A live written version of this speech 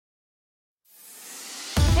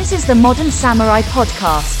This is the Modern Samurai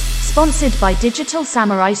Podcast, sponsored by Digital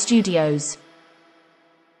Samurai Studios.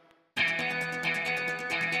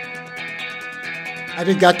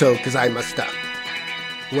 Arigato gozaimashita.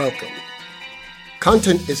 Welcome.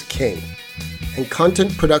 Content is king, and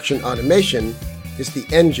content production automation is the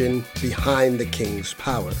engine behind the king's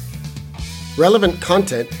power. Relevant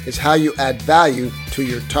content is how you add value to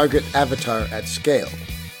your target avatar at scale.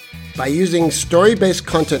 By using story-based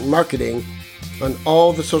content marketing on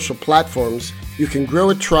all the social platforms, you can grow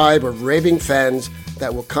a tribe of raving fans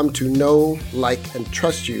that will come to know, like, and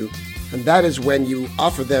trust you, and that is when you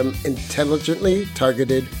offer them intelligently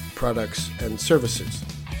targeted products and services.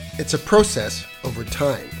 It's a process over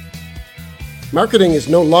time. Marketing is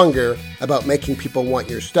no longer about making people want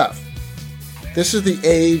your stuff. This is the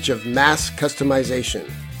age of mass customization.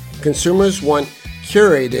 Consumers want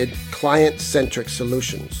curated, client-centric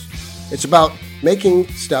solutions. It's about making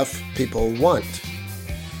stuff people want.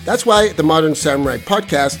 That's why the Modern Samurai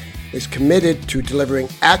Podcast is committed to delivering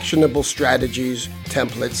actionable strategies,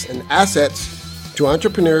 templates, and assets to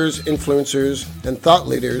entrepreneurs, influencers, and thought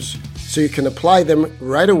leaders so you can apply them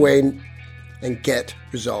right away and get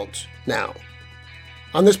results now.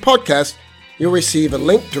 On this podcast, you'll receive a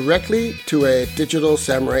link directly to a Digital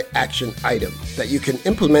Samurai action item that you can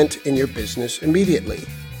implement in your business immediately.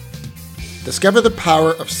 Discover the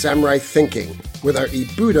power of samurai thinking with our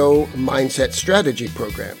Ibudo Mindset Strategy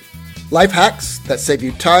program. Life hacks that save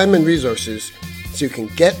you time and resources so you can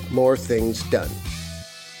get more things done.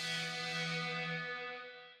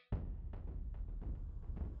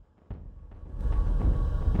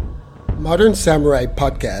 Modern Samurai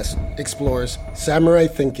Podcast explores samurai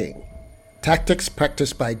thinking, tactics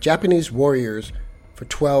practiced by Japanese warriors for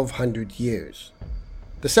 1,200 years.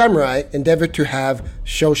 The samurai endeavored to have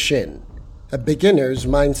Shoshin, a beginner's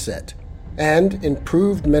mindset, and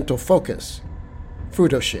improved mental focus,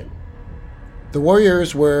 Fudoshin. The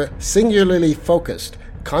warriors were singularly focused,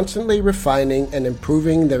 constantly refining and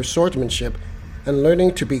improving their swordsmanship and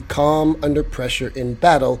learning to be calm under pressure in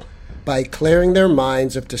battle by clearing their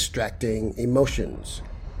minds of distracting emotions,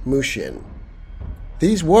 Mushin.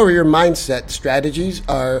 These warrior mindset strategies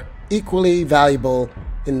are equally valuable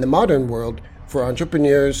in the modern world for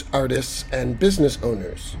entrepreneurs, artists, and business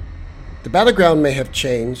owners. The battleground may have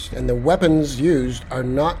changed, and the weapons used are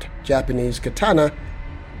not Japanese katana,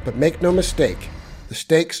 but make no mistake, the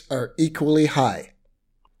stakes are equally high.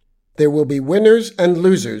 There will be winners and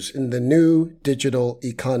losers in the new digital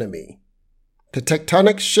economy. The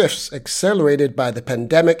tectonic shifts accelerated by the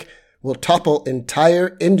pandemic will topple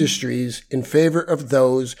entire industries in favor of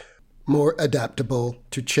those more adaptable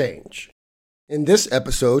to change. In this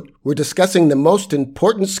episode, we're discussing the most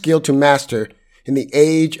important skill to master in the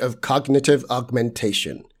age of cognitive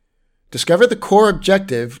augmentation. Discover the core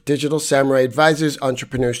objective Digital Samurai advises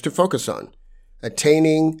entrepreneurs to focus on: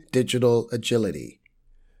 attaining digital agility.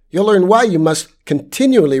 You'll learn why you must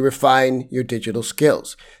continually refine your digital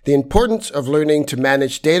skills, the importance of learning to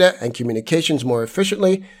manage data and communications more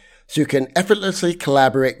efficiently so you can effortlessly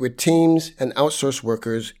collaborate with teams and outsource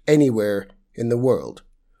workers anywhere in the world.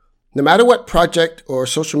 No matter what project or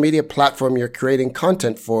social media platform you're creating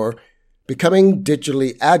content for, becoming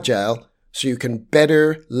digitally agile so you can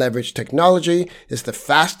better leverage technology is the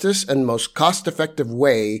fastest and most cost-effective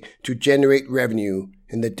way to generate revenue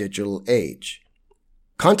in the digital age.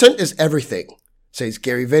 Content is everything, says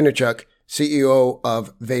Gary Vaynerchuk, CEO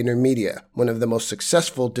of VaynerMedia, one of the most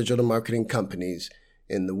successful digital marketing companies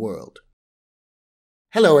in the world.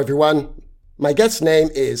 Hello, everyone. My guest's name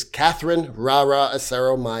is Catherine Rara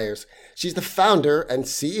Acero Myers. She's the founder and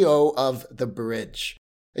CEO of The Bridge,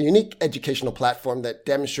 a unique educational platform that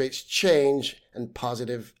demonstrates change and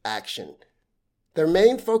positive action. Their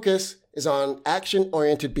main focus is on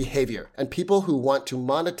action-oriented behavior and people who want to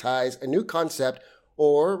monetize a new concept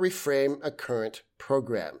or reframe a current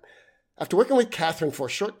program. After working with Catherine for a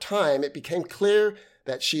short time, it became clear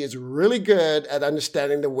that she is really good at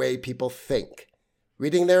understanding the way people think,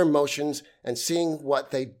 reading their emotions, and seeing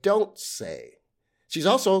what they don't say. She's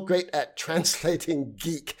also great at translating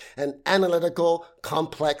geek and analytical,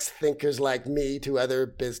 complex thinkers like me to other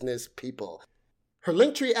business people. Her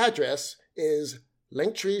Linktree address is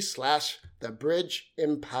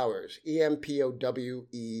Linktree/TheBridgeEmpowers,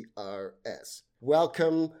 EMPOWERS.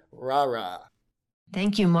 Welcome, Rara.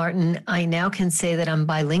 Thank you, Martin. I now can say that I'm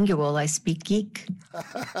bilingual. I speak geek.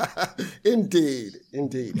 Indeed.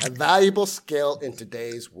 A valuable skill in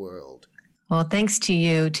today's world. Well, thanks to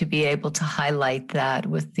you to be able to highlight that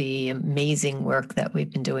with the amazing work that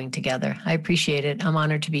we've been doing together. I appreciate it. I'm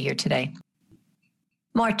honored to be here today.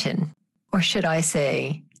 Martin, or should I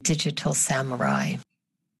say Digital Samurai.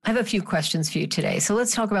 have a few questions for you today. So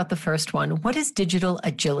let's talk about the first one. What is digital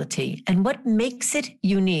agility and what makes it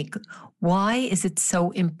unique? Why is it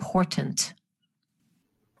so important?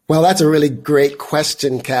 Well, that's a really great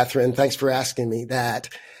question, Catherine. Thanks for asking me that.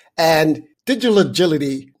 And digital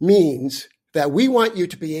agility means that we want you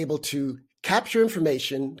to be able to capture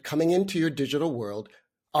information coming into your digital world,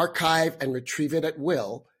 archive and retrieve it at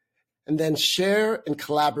will, and then share and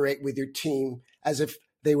collaborate with your team as if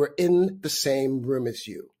they were in the same room as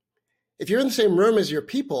you. If you're in the same room as your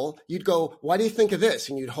people, you'd go, what do you think of this?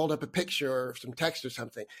 And you'd hold up a picture or some text or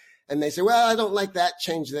something. And they say, well, I don't like that,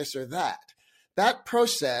 change this or that. That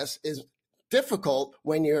process is difficult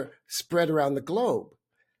when you're spread around the globe.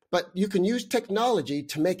 But you can use technology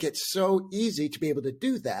to make it so easy to be able to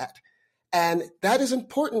do that. And that is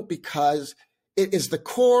important because it is the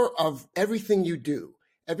core of everything you do.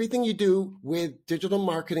 Everything you do with digital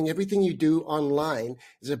marketing, everything you do online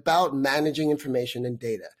is about managing information and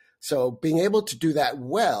data. So being able to do that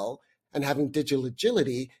well and having digital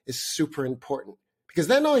agility is super important, because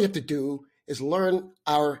then all you have to do is learn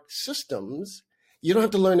our systems. You don't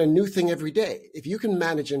have to learn a new thing every day. If you can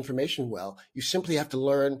manage information well, you simply have to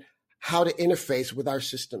learn how to interface with our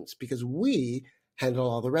systems, because we handle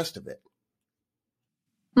all the rest of it.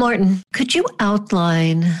 Martin, could you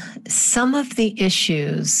outline some of the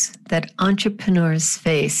issues that entrepreneurs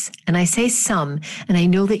face? And I say some, and I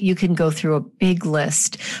know that you can go through a big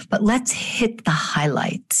list, but let's hit the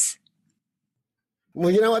highlights.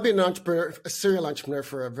 Well, I've been an entrepreneur, a serial entrepreneur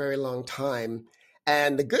for a very long time.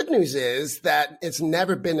 And the good news is that it's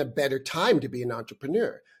never been a better time to be an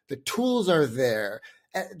entrepreneur. The tools are there.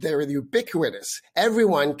 They're ubiquitous.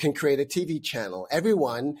 Everyone can create a TV channel.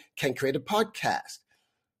 Everyone can create a podcast.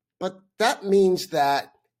 But that means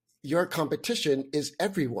that your competition is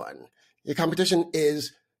everyone. Your competition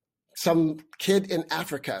is some kid in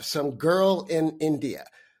Africa, some girl in India.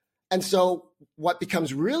 And so what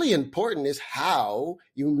becomes really important is how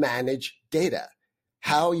you manage data,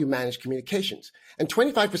 how you manage communications. And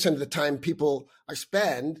 25% of the time people are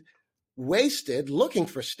spent wasted looking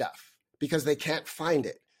for stuff because they can't find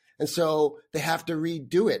it. And so they have to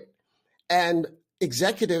redo it. And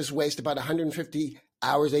executives waste about 150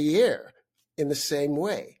 hours a year in the same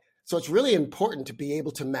way. So it's really important to be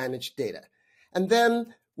able to manage data. And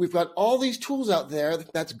then we've got all these tools out there.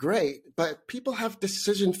 That's great, but people have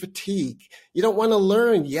decision fatigue. You don't want to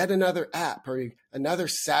learn yet another app or another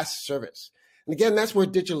SaaS service. And again, that's where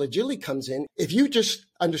digital agility comes in. If you just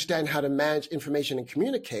understand how to manage information and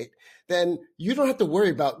communicate, then you don't have to worry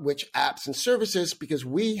about which apps and services, because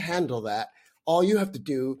we handle that. All you have to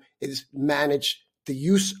do is manage the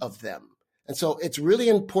use of them. And so it's really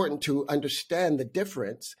important to understand the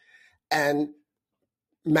difference, and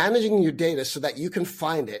managing your data so that you can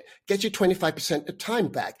find it gets you 25% of time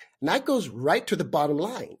back. And that goes right to the bottom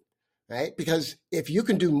line, right? Because if you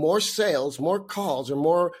can do more sales, more calls, or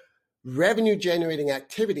more revenue generating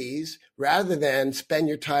activities rather than spend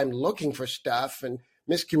your time looking for stuff and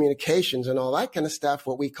miscommunications and all that kind of stuff,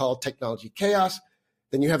 what we call technology chaos,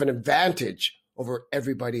 then you have an advantage over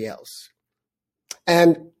everybody else.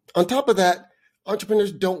 And on top of that,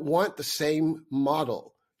 entrepreneurs don't want the same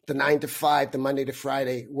model, the 9 to 5, the Monday to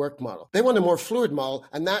Friday work model. They want a more fluid model,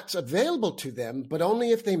 and that's available to them, but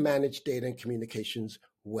only if they manage data and communications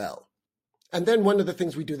well. And then one of the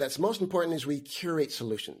things we do that's most important is we curate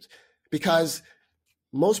solutions, because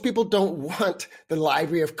most people don't want the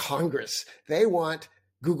Library of Congress. They want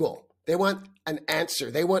Google. They want an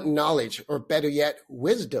answer. They want knowledge, or better yet,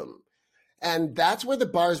 wisdom. And that's where the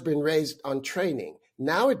bar has been raised on training.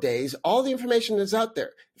 Nowadays, all the information is out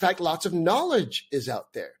there. In fact, lots of knowledge is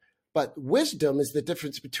out there. But wisdom is the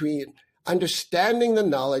difference between understanding the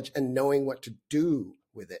knowledge and knowing what to do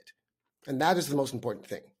with it. And that is the most important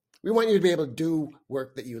thing. We want you to be able to do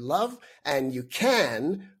work that you love, and you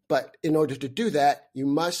can, but in order to do that, you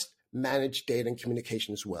must manage data and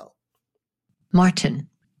communications well. Martin,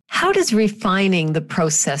 how does refining the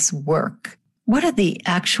process work? What are the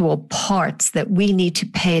actual parts that we need to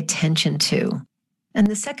pay attention to? And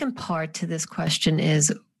the second part to this question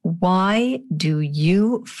is, why do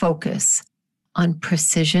you focus on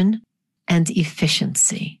precision and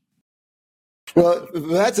efficiency? Well,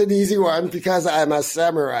 that's an easy one because I'm a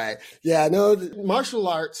samurai. Yeah, no, martial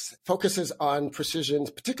arts focuses on precision,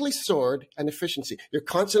 particularly sword, and efficiency. You're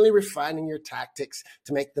constantly refining your tactics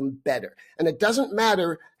to make them better. And it doesn't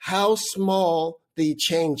matter how small the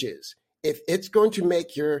change is. If it's going to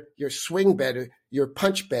make your swing better, your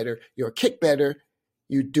punch better, your kick better,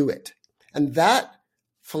 you do it. And that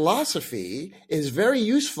philosophy is very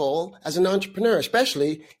useful as an entrepreneur,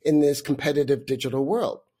 especially in this competitive digital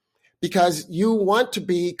world. because you want to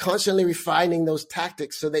be constantly refining those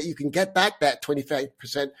tactics so that you can get back that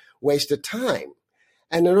 25% waste of time.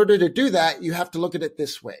 And in order to do that, you have to look at it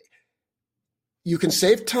this way. You can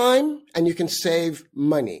save time and you can save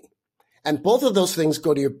money. And both of those things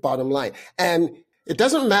go to your bottom line. And it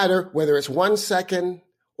doesn't matter whether it's 1 second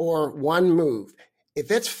or one move. If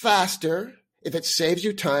it's faster, if it saves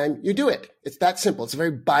you time, you do it. It's that simple. It's a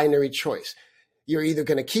very binary choice. You're either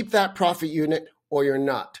going to keep that profit unit or you're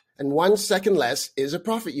not. And 1 second less is a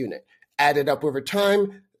profit unit. Added up over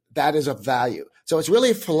time, that is of value. So it's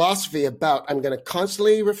really a philosophy about I'm going to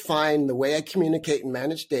constantly refine the way I communicate and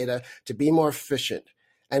manage data to be more efficient.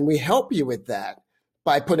 And we help you with that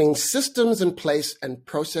by putting systems in place and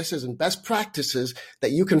processes and best practices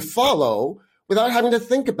that you can follow without having to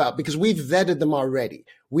think about, because we've vetted them already.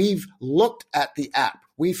 We've looked at the app.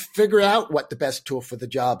 We've figured out what the best tool for the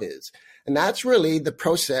job is. And that's really the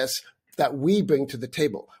process that we bring to the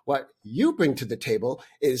table. What you bring to the table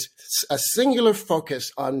is a singular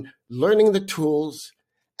focus on learning the tools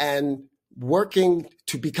and working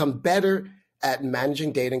to become better at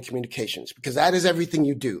managing data and communications, because that is everything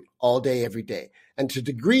you do all day, every day. And to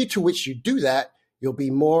the degree to which you do that, you'll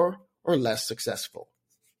be more or less successful.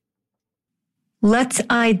 Let's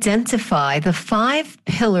identify the 5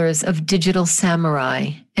 pillars of Digital Samurai.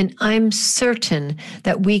 And I'm certain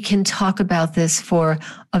that we can talk about this for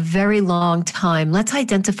a very long time. Let's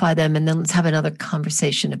identify them and then let's have another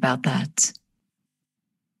conversation about that.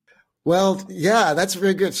 Well, yeah, that's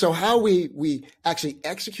very good. So how we actually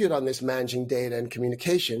execute on this managing data and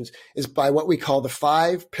communications is by what we call the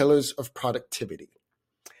 5 pillars of productivity.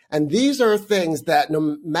 And these are things that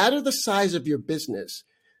no matter the size of your business,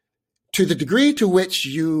 to the degree to which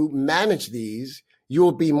you manage these, you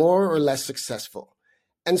will be more or less successful.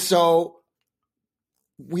 And so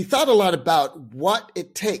we thought a lot about what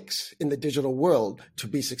it takes in the digital world to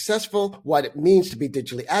be successful, what it means to be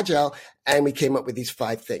digitally agile, and we came up with these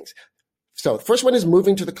 5 things. So the first one is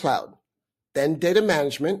moving to the cloud, then data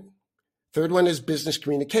management. Third one is business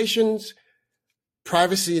communications.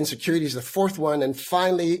 Privacy and security is the fourth one. And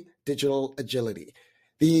finally, digital agility.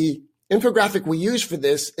 The infographic we use for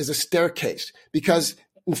this is a staircase because,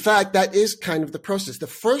 in fact, that is kind of the process. The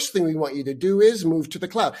first thing we want you to do is move to the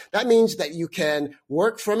cloud. That means that you can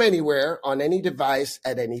work from anywhere on any device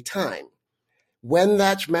at any time. When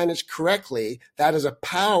that's managed correctly, that is a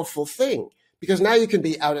powerful thing because now you can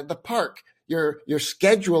be out at the park. Your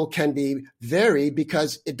schedule can be varied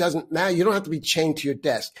because it doesn't matter. You don't have to be chained to your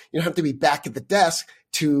desk. You don't have to be back at the desk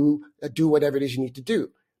to do whatever it is you need to do.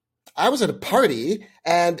 I was at a party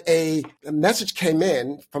and a message came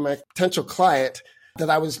in from a potential client that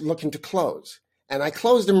I was looking to close. And I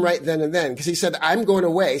closed him right then and then because he said, I'm going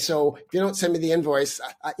away. So if you don't send me the invoice,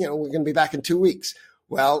 we're going to be back in 2 weeks.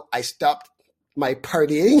 Well, I stopped my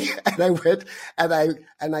partying and I went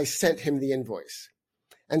and I sent him the invoice.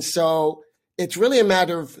 And so it's really a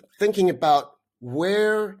matter of thinking about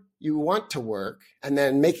where you want to work and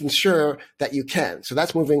then making sure that you can. So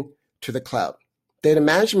that's moving to the cloud. Data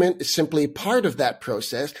management is simply part of that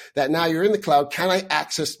process that now you're in the cloud. Can I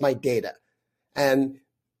access my data? And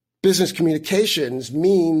business communications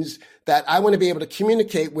means that I want to be able to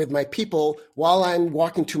communicate with my people while I'm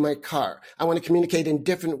walking to my car. I want to communicate in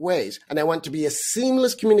different ways. And I want to be a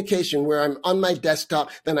seamless communication where I'm on my desktop,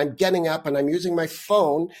 then I'm getting up and I'm using my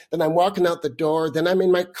phone, then I'm walking out the door, then I'm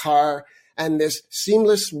in my car. And this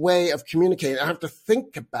seamless way of communicating, I have to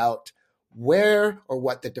think about where or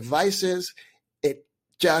what the device is. It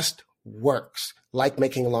just works like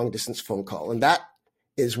making a long distance phone call. And that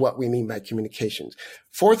is what we mean by communications.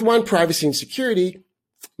 Fourth one, privacy and security.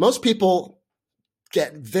 Most people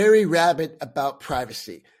get very rabid about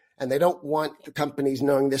privacy and they don't want the companies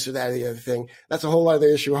knowing this or that or the other thing. That's a whole other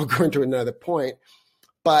issue. I'll go into another point.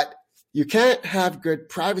 But you can't have good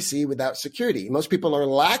privacy without security. Most people are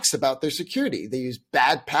lax about their security. They use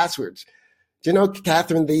bad passwords. Do you know,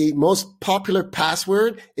 Catherine, the most popular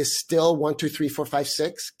password is still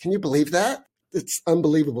 123456? Can you believe that? It's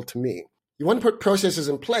unbelievable to me. You want to put processes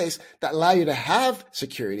in place that allow you to have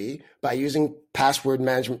security by using password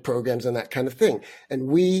management programs and that kind of thing. And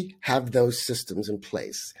we have those systems in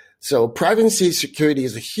place. So privacy security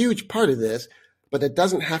is a huge part of this, but it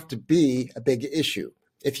doesn't have to be a big issue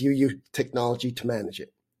if you use technology to manage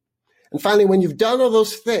it. And finally, when you've done all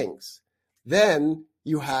those things, then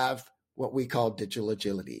you have what we call digital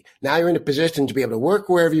agility. Now you're in a position to be able to work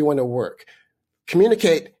wherever you want to work,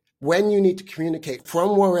 communicate when you need to communicate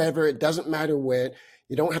from wherever, it doesn't matter when.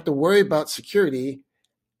 You don't have to worry about security.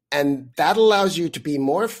 And that allows you to be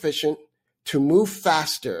more efficient, to move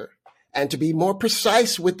faster, and to be more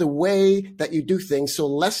precise with the way that you do things. So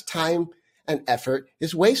less time and effort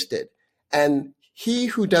is wasted. And he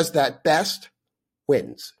who does that best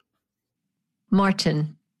wins.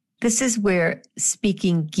 Martin, this is where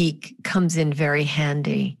speaking geek comes in very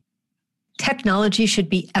handy. Technology should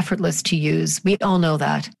be effortless to use. We all know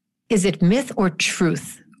that. Is it myth or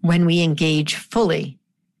truth when we engage fully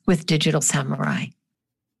with Digital Samurai?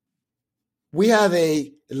 We have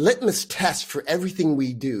a litmus test for everything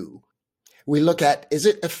we do. We look at, is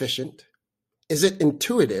it efficient? Is it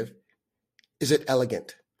intuitive? Is it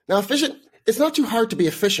elegant? Now, efficient, it's not too hard to be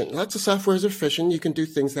efficient. Lots of software is efficient. You can do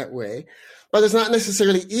things that way, but it's not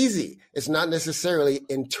necessarily easy. It's not necessarily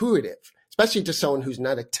intuitive, especially to someone who's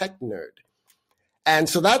not a tech nerd. And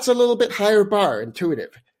so that's a little bit higher bar,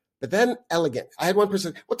 intuitive. But then elegant. I had one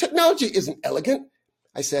person, well, technology isn't elegant.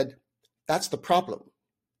 I said, that's the problem.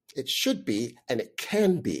 It should be, and it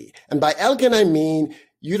can be. And by elegant, I mean,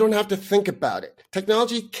 you don't have to think about it.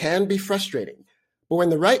 Technology can be frustrating, but when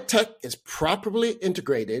the right tech is properly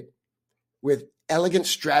integrated with elegant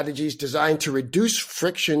strategies designed to reduce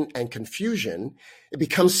friction and confusion, it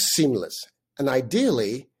becomes seamless and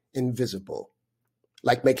ideally invisible,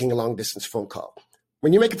 like making a long distance phone call.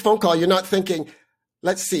 When you make a phone call, you're not thinking,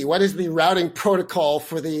 let's see, what is the routing protocol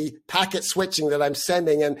for the packet switching that I'm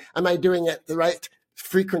sending? And am I doing it the right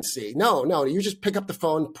frequency? No, you just pick up the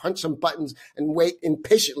phone, punch some buttons, and wait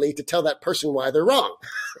impatiently to tell that person why they're wrong.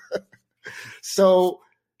 So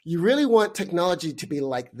you really want technology to be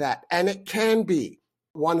like that. And it can be.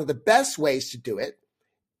 One of the best ways to do it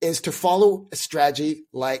is to follow a strategy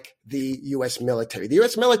like the US military. The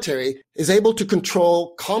US military is able to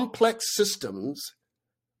control complex systems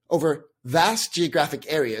over vast geographic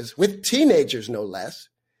areas with teenagers, no less,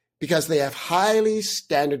 because they have highly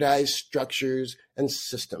standardized structures and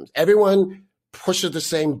systems. Everyone pushes the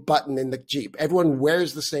same button in the Jeep. Everyone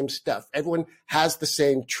wears the same stuff. Everyone has the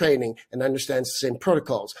same training and understands the same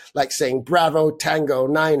protocols, like saying Bravo, Tango,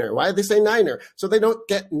 Niner. Why do they say Niner? So they don't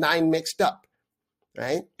get nine mixed up,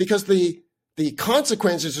 right? Because the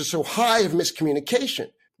consequences are so high of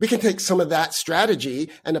miscommunication. We can take some of that strategy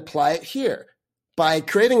and apply it here by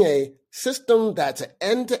creating a system that's an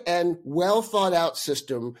end-to-end, well-thought-out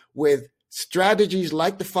system with strategies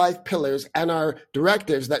like the 5 pillars and our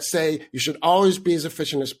directives that say you should always be as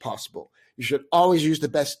efficient as possible. You should always use the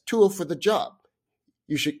best tool for the job.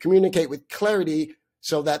 You should communicate with clarity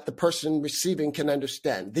so that the person receiving can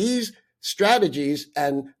understand. These strategies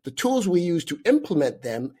and the tools we use to implement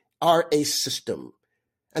them are a system.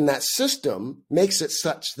 And that system makes it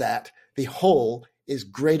such that the whole is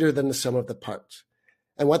greater than the sum of the parts.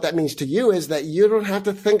 And what that means to you is that you don't have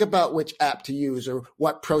to think about which app to use or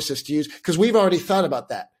what process to use, because we've already thought about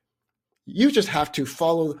that. You just have to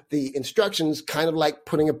follow the instructions, kind of like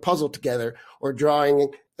putting a puzzle together or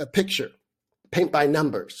drawing a picture, paint by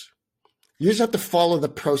numbers. You just have to follow the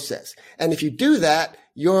process. And if you do that,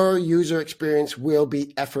 your user experience will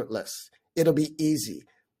be effortless. It'll be easy.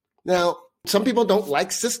 Now, some people don't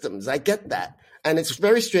like systems. I get that. And it's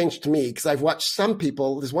very strange to me because I've watched some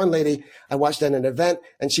people. There's one lady I watched at an event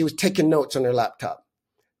and she was taking notes on her laptop.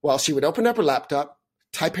 Well, she would open up her laptop,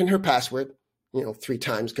 type in her password, 3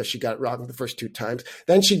 times because she got it wrong the first 2 times.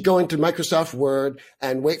 Then she'd go into Microsoft Word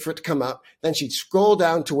and wait for it to come up. Then she'd scroll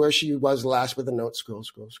down to where she was last with a note, scroll.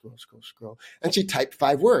 And she'd type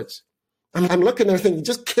 5 words. I'm looking at her thinking,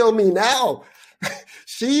 just kill me now.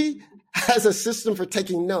 She has a system for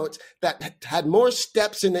taking notes that had more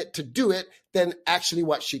steps in it to do it than actually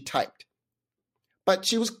what she typed. But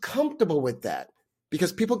she was comfortable with that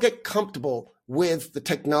because people get comfortable with the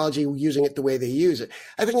technology, using it the way they use it.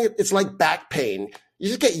 I think it's like back pain. You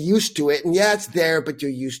just get used to it, and yeah, it's there, but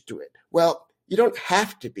you're used to it. Well, you don't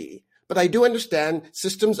have to be, but I do understand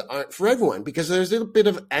systems aren't for everyone because there's a little bit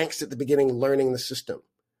of angst at the beginning learning the system.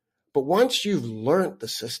 But once you've learned the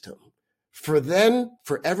system, for then,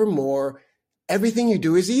 forevermore, everything you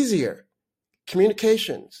do is easier.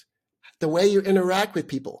 Communications, the way you interact with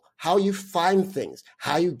people, how you find things,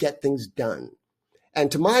 how you get things done. And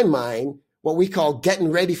to my mind, what we call getting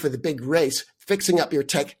ready for the big race, fixing up your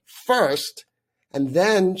tech first, and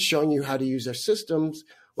then showing you how to use our systems,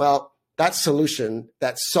 well, that solution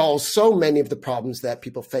that solves so many of the problems that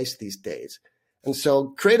people face these days. And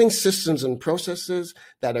so creating systems and processes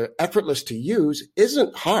that are effortless to use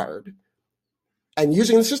isn't hard. And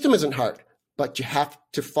using the system isn't hard, but you have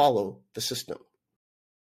to follow the system.